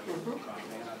into electrical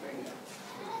company, and I think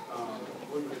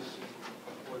we're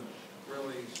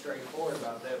really straightforward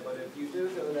about that, but if you do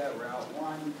go that route,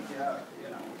 one,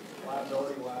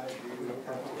 liability-wise, you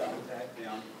have to contact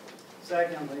them.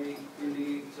 Secondly, you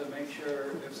need to make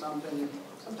sure if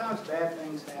sometimes bad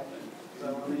things happen.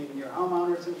 So, I mean, your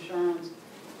homeowner's insurance,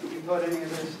 if you put any of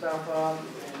this stuff up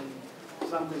and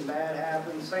something bad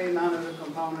happens, say none of the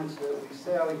components that we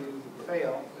sell you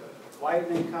fail,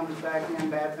 lightning comes back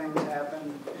in, bad things happen,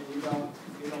 and you don't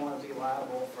want to be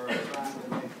liable for trying to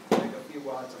make a few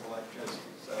watts of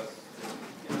electricity. So,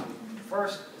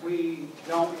 first we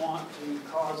don't want to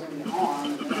cause any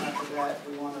harm, and then after that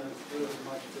we want to do as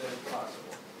much good as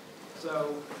possible.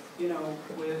 So,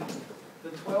 with the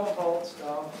 12-volt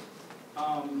stuff,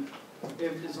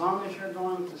 as long as you're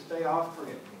going to stay off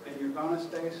grid and you're going to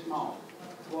stay small,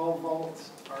 12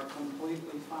 volts are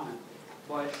completely fine.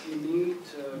 But you need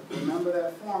to remember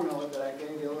that formula that I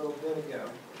gave you a little bit ago,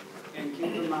 and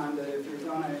keep in mind that if you're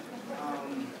going to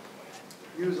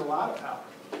use a lot of power,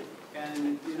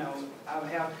 and I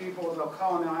have people, they'll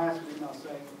call and they'll ask me, and they'll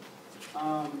say,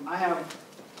 I have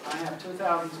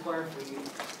 2,000 square feet,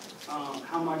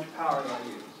 how much power do I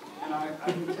use? And I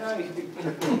can tell you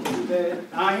that,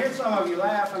 I hear some of you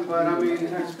laughing, but I mean,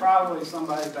 there's probably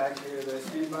somebody back here that,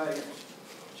 anybody,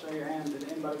 show your hand, did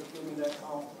anybody give me that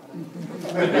call?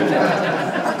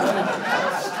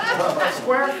 A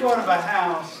square foot of a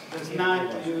house does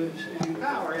not use any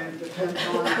power. It depends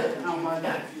on how much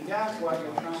you got, what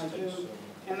you're trying to do.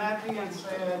 And that being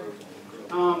said,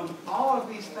 all of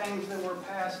these things that we're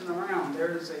passing around,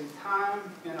 there's a time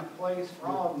and a place for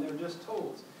all of them. They're just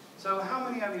tools. So how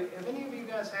many of you, have any of you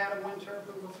guys had a wind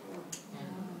turbine before?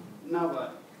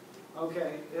 Nobody.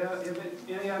 Okay,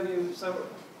 any of you, so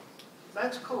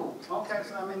that's cool. Okay,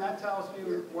 so I mean, that tells me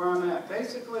where I'm at.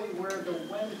 Basically, where the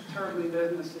wind turbine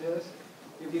business is,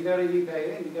 if you go to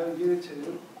eBay and you go to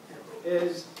YouTube,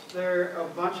 is there are a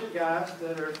bunch of guys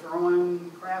that are throwing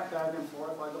crap back and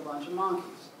forth like a bunch of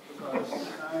monkeys. Because,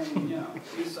 I mean,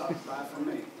 he sucks, buy from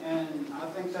me. And I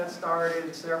think that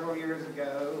started several years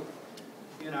ago,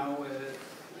 with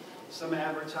some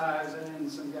advertising, and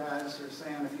some guys are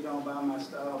saying, if you don't buy my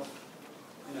stuff,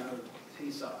 he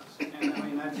sucks. And I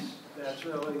mean, that's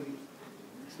really,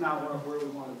 it's not where we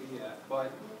want to be at.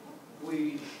 But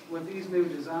with these new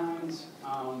designs,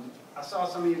 I saw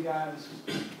some of you guys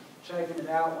checking it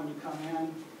out when you come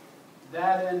in.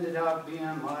 That ended up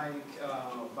being like,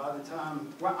 by the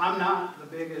time, well, I'm not the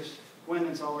biggest wind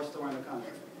and solar store in the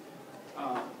country.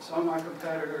 Some of my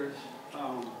competitors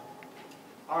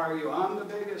argue I'm the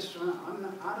biggest.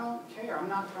 I don't care. I'm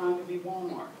not trying to be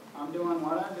Walmart. I'm doing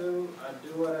what I do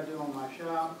what I do on my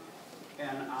shop,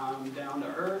 and I'm down to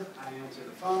earth. I answer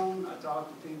the phone. I talk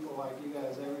to people like you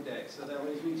guys every day. So that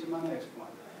leads me to my next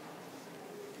point.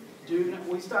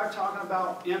 We start talking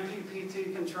about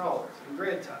MPPT controllers and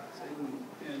grid ties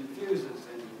and fuses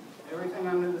and everything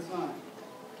under the sun.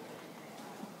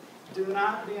 Do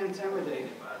not be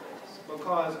intimidated by this,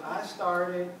 because I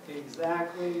started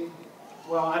exactly,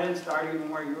 well, I didn't start even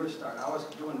where you were starting. I was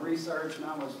doing research and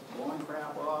I was blowing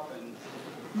crap up, and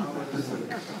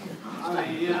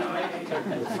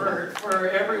for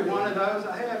every one of those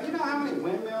I have, you know how many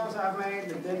windmills I've made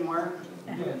that didn't work?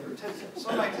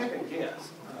 Somebody take a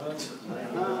guess.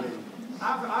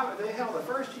 The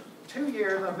first 2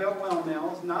 years I built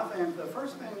windmills, nothing. The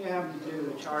first thing you have to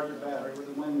do to charge a battery with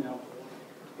a windmill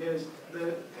is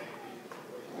the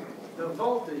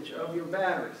voltage of your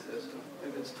battery system.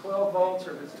 If it's 12 volts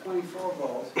or if it's 24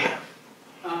 volts.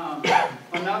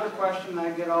 Another question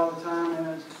I get all the time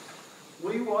is,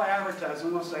 we will advertise,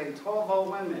 and we'll say 12-volt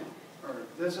windmill, or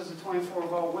this is a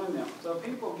 24-volt windmill. So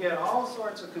people get all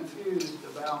sorts of confused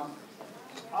about,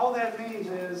 all that means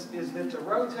is that the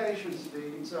rotation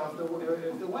speed, so if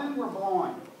the wind were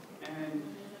blowing, and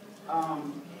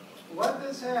what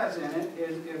this has in it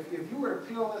is, if you were to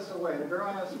peel this away, the girl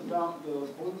asked about the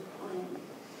blueprint.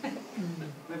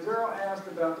 The girl asked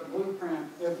about the blueprint.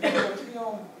 If you were to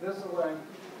peel this away,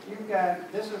 you've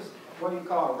got, this is what you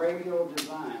call a radial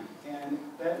design, and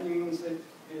that means that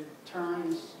it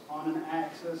turns on an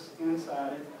axis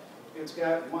inside it. It's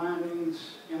got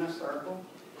windings in a circle.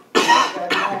 It's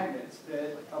got magnets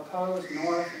that oppose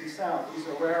north and south. These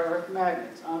are rare earth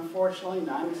magnets. Unfortunately,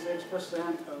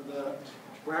 96% of the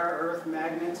rare earth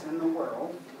magnets in the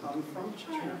world come from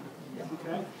China.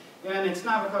 Okay? And it's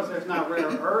not because there's not rare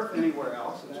earth anywhere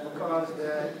else. It's because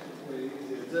that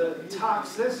the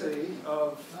toxicity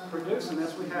of producing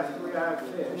this, we have three-eyed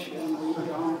fish, and we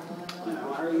don't, you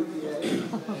know, our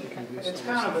EPA, it's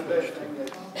kind of a big thing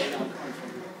that they don't come from.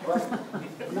 But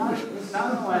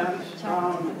nonetheless, I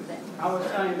was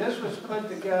telling you, this was put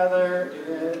together,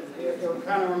 it would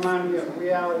kind of remind me of a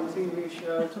reality TV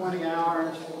show, 20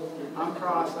 hours. I'm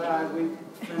cross-eyed, we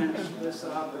finished this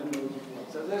up, and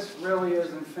so this really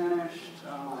isn't finished.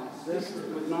 This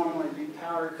would normally be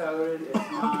powder coated,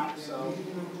 it's not, so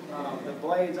the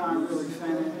blades aren't really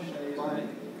finished. But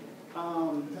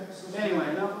anyway,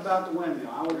 enough about the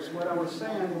windmill. What I was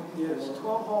saying is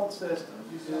 12-volt system.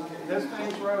 This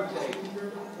thing's rotating.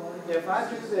 If I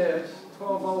do this,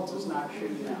 12 volts is not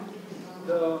shooting out.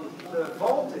 The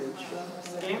voltage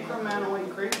incrementally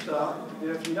creeps up.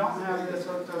 If you don't have this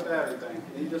hooked up to everything,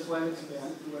 you just let it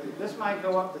spin. This might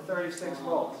go up to 36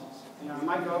 volts. You know, it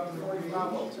might go up to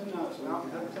 45 volts. Who knows? Well,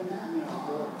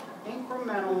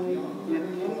 incrementally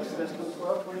in any system,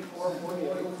 12, 24,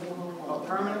 48, a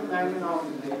permanent magnet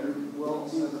alternator will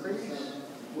increase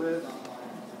with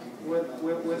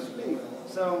speed.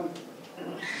 So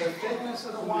the thickness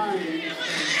of the winding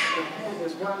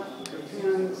is what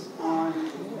depends on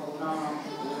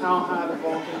how high the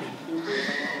voltage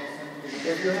increases.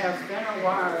 If you have thinner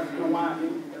wire in the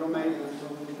winding, it'll make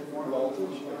more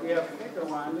voltage. If you have thicker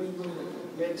winding,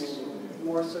 it's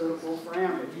more suitable for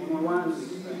amperage, more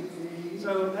winding.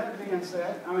 So that being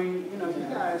said, I mean, you know, you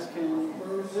guys can,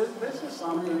 this is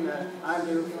something that I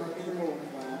do for people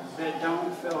that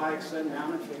don't feel like sitting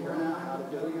down and figuring out how to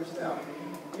do it yourself.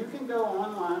 You can go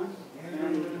online,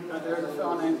 and there's a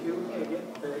fellow named Hugh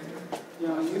Higgett that, you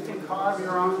know, you can carve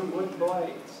your own wood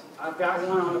blades. I've got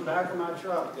one on the back of my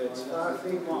truck that's 5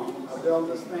 feet long. I built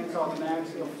this thing called an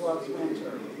axial flux wind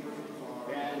turbine.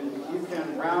 And you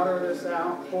can router this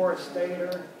out, pour a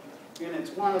stator, and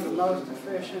it's one of the most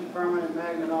efficient permanent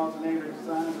magnet alternator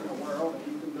designs in the world.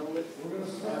 You can build it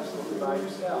absolutely by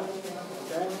yourself.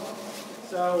 Okay?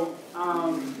 So,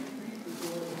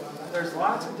 there's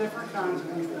lots of different kinds of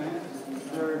these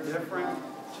things. There are different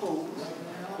tools.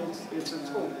 It's a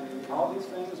tool. All these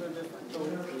things are different tools.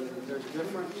 There's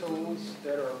different tools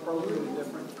that are appropriate at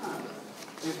different times.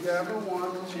 If you ever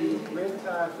want to grid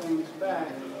tie things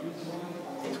back,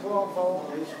 12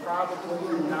 volt is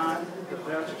probably not the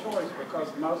best choice because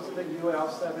most of the UL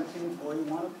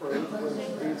 1741 approved,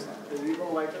 which the evil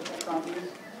electrical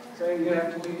companies say you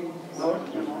have to be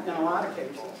loaded in a lot of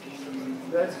cases.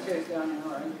 That's the case down here,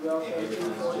 right? UL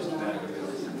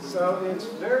 1741. So it's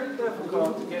very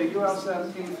difficult to get a UL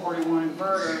 1741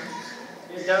 inverter.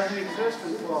 It doesn't exist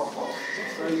in 12 volts.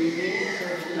 So you need to,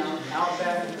 you know, out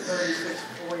that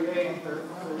 3648 or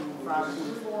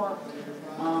 3524,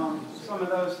 some of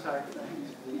those type things.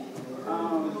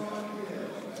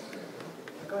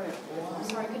 Go ahead. I'm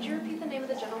sorry, could you repeat the name of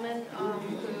the gentleman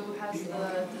who has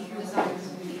the designs?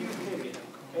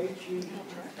 H-U-G-A-T-I-G-G-O-T-T.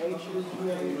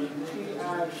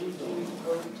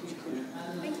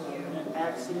 Thank you.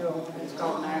 Axial, it's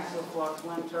called an axial flux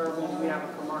wind turbine. We have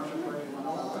a commercial grade one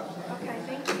on the website. Okay,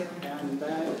 thank you. And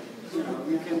that, you know,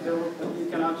 you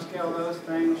can upscale those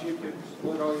things. You could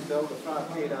literally build a 5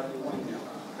 feet out of the windmill.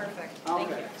 Perfect. Thank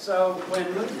you. Okay, so when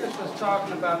Lucas was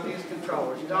talking about these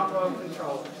controllers, dump load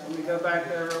controllers, let me go back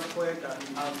there real quick.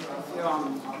 I feel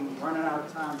I'm running out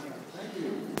of time here.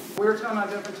 We were talking about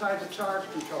different types of charge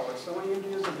controllers. So when you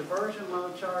use a diversion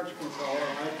mode charge controller,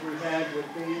 like we had with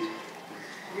these,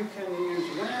 you can use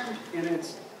wind, and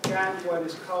it's got what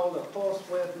is called a pulse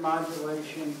width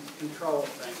modulation control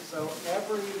thing. So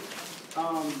every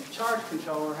charge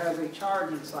controller has a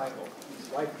charging cycle.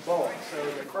 It's like a bulb. So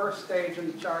the first stage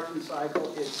in the charging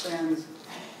cycle, it sends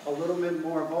a little bit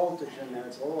more voltage in there.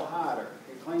 It's a little hotter.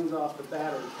 It cleans off the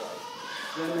battery plate.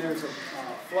 Then there's a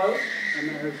float, and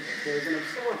there's an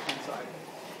absorption cycle.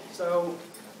 So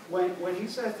when he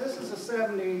says this is a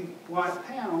 70-watt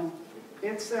panel,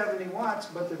 it's 70 watts,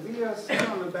 but the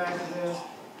VOC on the back of this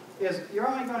is you're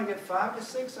only going to get 5 to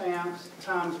 6 amps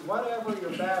times whatever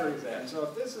your battery's at. So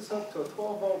if this is hooked to a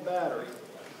 12-volt battery,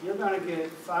 you're going to get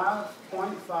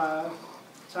 5.5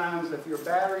 times if your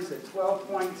battery's at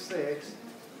 12.6,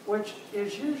 which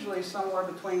is usually somewhere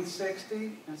between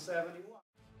 60 and 70